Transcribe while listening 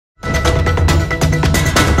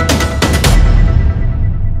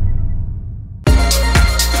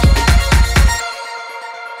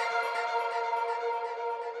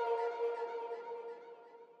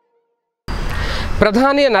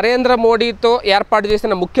ప్రధాని నరేంద్ర మోడీతో ఏర్పాటు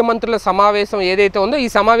చేసిన ముఖ్యమంత్రుల సమావేశం ఏదైతే ఉందో ఈ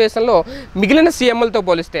సమావేశంలో మిగిలిన సీఎంలతో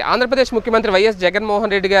పోలిస్తే ఆంధ్రప్రదేశ్ ముఖ్యమంత్రి వైఎస్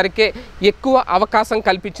జగన్మోహన్ రెడ్డి గారికి ఎక్కువ అవకాశం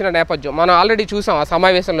కల్పించిన నేపథ్యం మనం ఆల్రెడీ చూసాం. ఆ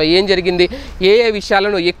సమావేశంలో ఏం జరిగింది, ఏ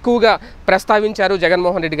విషయాలను ఎక్కువగా ప్రస్తావించారు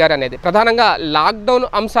జగన్మోహన్ రెడ్డి గారు అనేది ప్రధానంగా లాక్డౌన్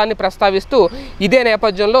అంశాన్ని ప్రస్తావిస్తూ ఇదే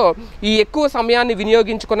నేపథ్యంలో ఈ ఎక్కువ సమయాన్ని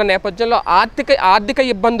వినియోగించుకున్న నేపథ్యంలో ఆర్థిక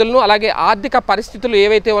ఇబ్బందులను అలాగే ఆర్థిక పరిస్థితులు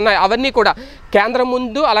ఏవైతే ఉన్నాయో అవన్నీ కూడా కేంద్రం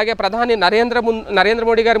ముందు అలాగే ప్రధాని నరేంద్ర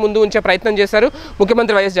మోడీ గారి ముందు ఉంచే ప్రయత్నం చేశారు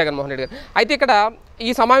ముఖ్యమంత్రి వైఎస్ జగన్మోహన్ రెడ్డి గారు. అయితే ఇక్కడ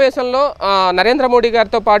ఈ సమావేశంలో నరేంద్ర మోడీ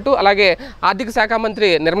గారితో పాటు అలాగే ఆర్థిక శాఖ మంత్రి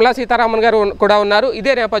నిర్మలా సీతారామన్ గారు కూడా ఉన్నారు.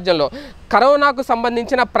 ఇదే నేపథ్ంలో కరోనాకు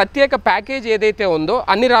సంబంధించిన ప్రత్యేక ప్యాకేజ్ ఏదైతే ఉందో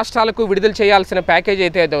అన్ని రాష్ట్రాలకు విడుదల చేయాల్సిన ప్యాకేజ్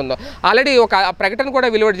ఏదైతే ఉందో ఆల్రెడీ ఒక ప్రకటన కూడా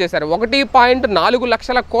వెలువడి చేశారు. 1.4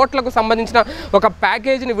 లక్షల కోట్లకు సంబంధించిన ఒక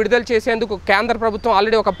ప్యాకేజీని విడుదల చేసేందుకు కేంద్ర ప్రభుత్వం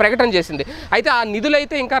ఆల్రెడీ ఒక ప్రకటన చేసింది. అయితే ఆ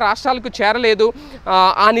నిధులైతే ఇంకా రాష్ట్రాలకు చేరలేదు.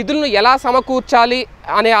 ఆ నిధులను ఎలా సమకూర్చాలి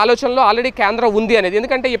అనే ఆలోచనలో ఆల్రెడీ కేంద్రం ఉంది అనేది.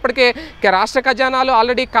 ఎందుకంటే ఇప్పటికే రాష్ట్ర ఖజానాలు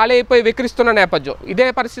ఆల్రెడీ ఖాళీ అయిపోయి విక్రిస్తున్న నేపథ్యం. ఇదే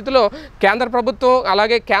పరిస్థితిలో కేంద్ర ప్రభుత్వం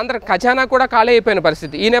అలాగే కేంద్ర ఖజానా కూడా ఖాళీ అయిపోయిన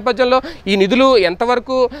పరిస్థితి. ఈ నేపథ్యంలో ఈ నిధులు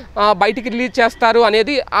ఎంతవరకు బయటికి రిలీజ్ చేస్తారు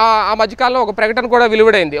అనేది ఆ మధ్యకాలంలో ఒక ప్రకటన కూడా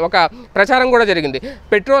వెలువడైంది, ఒక ప్రచారం కూడా జరిగింది.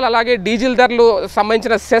 పెట్రోల్ అలాగే డీజిల్ ధరలు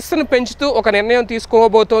సంబంధించిన సెస్ను పెంచుతూ ఒక నిర్ణయం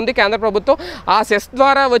తీసుకోబోతోంది కేంద్ర ప్రభుత్వం. ఆ సెస్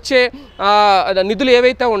ద్వారా వచ్చే నిధులు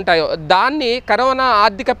ఏవైతే ఉంటాయో దాన్ని కరోనా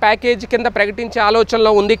ఆర్థిక ప్యాకేజీ కింద ప్రకటించే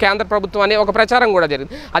ఆలోచనలో ఉంది కేంద్ర ప్రభుత్వం అనే ఒక ప్రచారం కూడా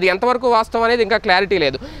జరిగింది. అది ఎంతవరకు వాస్తవం అనేది ఇంకా క్లారిటీ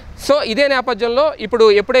లేదు. సో ఇదే నేపథ్యంలో ఇప్పుడు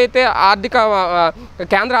ఎప్పుడైతే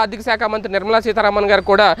కేంద్ర ఆర్థిక శాఖ మంత్రి నిర్మలా సీతారామన్ గారు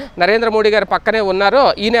కూడా నరేంద్ర మోడీ గారు పక్కనే ఉన్నారో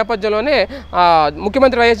ఈ నేపథ్యంలోనే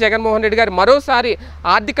ముఖ్యమంత్రి వైఎస్ జగన్మోహన్ రెడ్డి గారు మరోసారి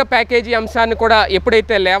ఆర్థిక ప్యాకేజీ అంశాన్ని కూడా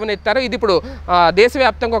ఎప్పుడైతే లేవనెత్తారో ఇది ఇప్పుడు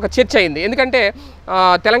దేశవ్యాప్తంగా ఒక చర్చ అయింది. ఎందుకంటే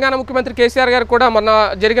తెలంగాణ ముఖ్యమంత్రి కేసీఆర్ గారు కూడా మొన్న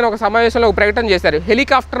జరిగిన ఒక సమావేశంలో ఒక ప్రకటన చేశారు,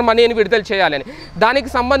 హెలికాప్టర్ మనీని విడుదల చేయాలని. దానికి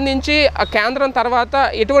సంబంధించి కేంద్రం తర్వాత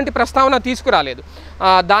ఎటువంటి ప్రస్తావన తీసుకురాలేదు.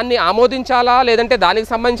 దాన్ని ఆమోదించాలా లేదంటే దానికి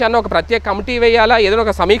సంబంధించి ఒక ప్రత్యేక కమిటీ వేయాలా, ఏదైనా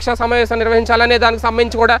ఒక సమీక్షా సమావేశం నిర్వహించాలనే దానికి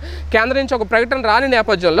సంబంధించి కూడా కేంద్రం నుంచి ఒక ప్రకటన రాని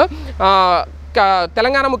నేపథ్యంలో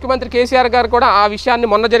తెలంగాణ ముఖ్యమంత్రి కేసీఆర్ గారు కూడా ఆ విషయాన్ని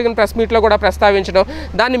మొన్న జరిగిన ప్రెస్ మీట్లో కూడా ప్రస్తావించడం,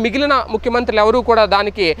 దాన్ని మిగిలిన ముఖ్యమంత్రులు ఎవరూ కూడా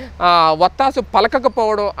దానికి వత్తాసు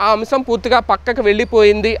పలకకపోవడం, ఆ అంశం పూర్తిగా పక్కకు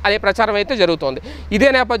వెళ్ళిపోయింది అనే ప్రచారం అయితే జరుగుతోంది.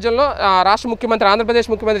 ఇదే నేపథ్యంలో రాష్ట్ర ముఖ్యమంత్రి ఆంధ్రప్రదేశ్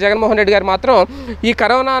ముఖ్యమంత్రి జగన్మోహన్ రెడ్డి గారు మాత్రం ఈ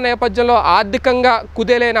కరోనా నేపథ్యంలో ఆర్థికంగా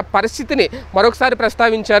కుదేలైన పరిస్థితిని మరొకసారి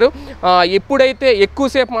ప్రస్తావించారు. ఎప్పుడైతే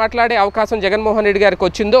ఎక్కువసేపు మాట్లాడే అవకాశం జగన్మోహన్ రెడ్డి గారికి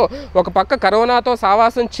వచ్చిందో ఒక పక్క కరోనాతో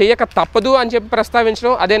సావాసం చేయక తప్పదు అని చెప్పి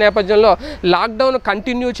ప్రస్తావించడం, అదే నేపథ్యంలో లాక్డౌన్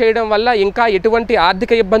కంటిన్యూ చేయడం వల్ల ఇంకా ఎటువంటి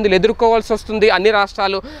ఆర్థిక ఇబ్బందులు ఎదుర్కోవాల్సి వస్తుంది అన్ని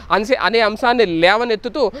రాష్ట్రాలు అనే అంశాన్ని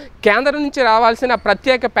లేవనెత్తుతూ కేంద్రం నుంచి రావాల్సిన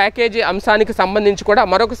ప్రత్యేక ప్యాకేజీ అంశానికి సంబంధించి కూడా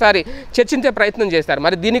మరొకసారి చర్చించే ప్రయత్నం చేశారు.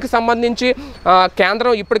 మరి దీనికి సంబంధించి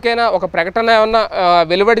కేంద్రం ఇప్పటికైనా ఒక ప్రకటన ఏమన్నా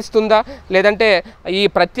వెలువడిస్తుందా లేదంటే ఈ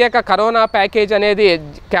ప్రత్యేక కరోనా ప్యాకేజ్ అనేది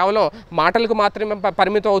కేవలం మాటలకు మాత్రమే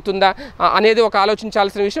పరిమితం అవుతుందా అనేది ఒక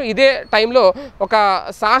ఆలోచించాల్సిన విషయం. ఇదే టైంలో ఒక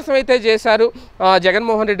సాహసం అయితే చేశారు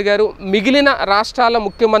జగన్మోహన్ రెడ్డి గారు. మిగిలిన రాష్ట్రాల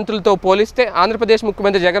ముఖ్యమంత్రులతో పోలిస్తే ఆంధ్రప్రదేశ్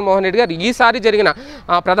ముఖ్యమంత్రి జగన్మోహన్ రెడ్డి గారు ఈసారి జరిగిన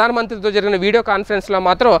ప్రధానమంత్రితో జరిగిన వీడియో కాన్ఫరెన్స్లో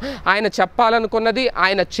మాత్రం ఆయన చెప్పాలనుకున్నది,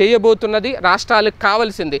 ఆయన చేయబోతున్నది, రాష్ట్రాలకు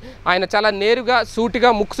కావాల్సింది ఆయన చాలా నేరుగా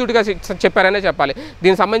సూటిగా ముక్కుసూటిగా చెప్పారనే చెప్పాలి.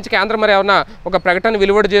 దీనికి సంబంధించి కేంద్రం మరి ఏమన్నా ఒక ప్రకటన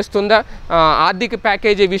వెలువడి చేస్తుందా, ఆర్థిక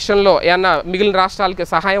ప్యాకేజీ విషయంలో ఏమన్నా మిగిలిన రాష్ట్రాలకి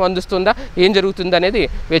సహాయం అందిస్తుందా, ఏం జరుగుతుంది అనేది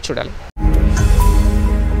వేచి చూడాలి.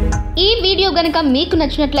 ఈ వీడియో గనుక మీకు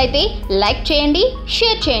నచ్చినట్లయితే లైక్ చేయండి,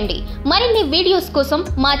 షేర్ చేయండి. మరిన్ని వీడియోస్ కోసం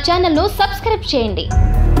మా ఛానల్ను సబ్స్క్రైబ్ చేయండి.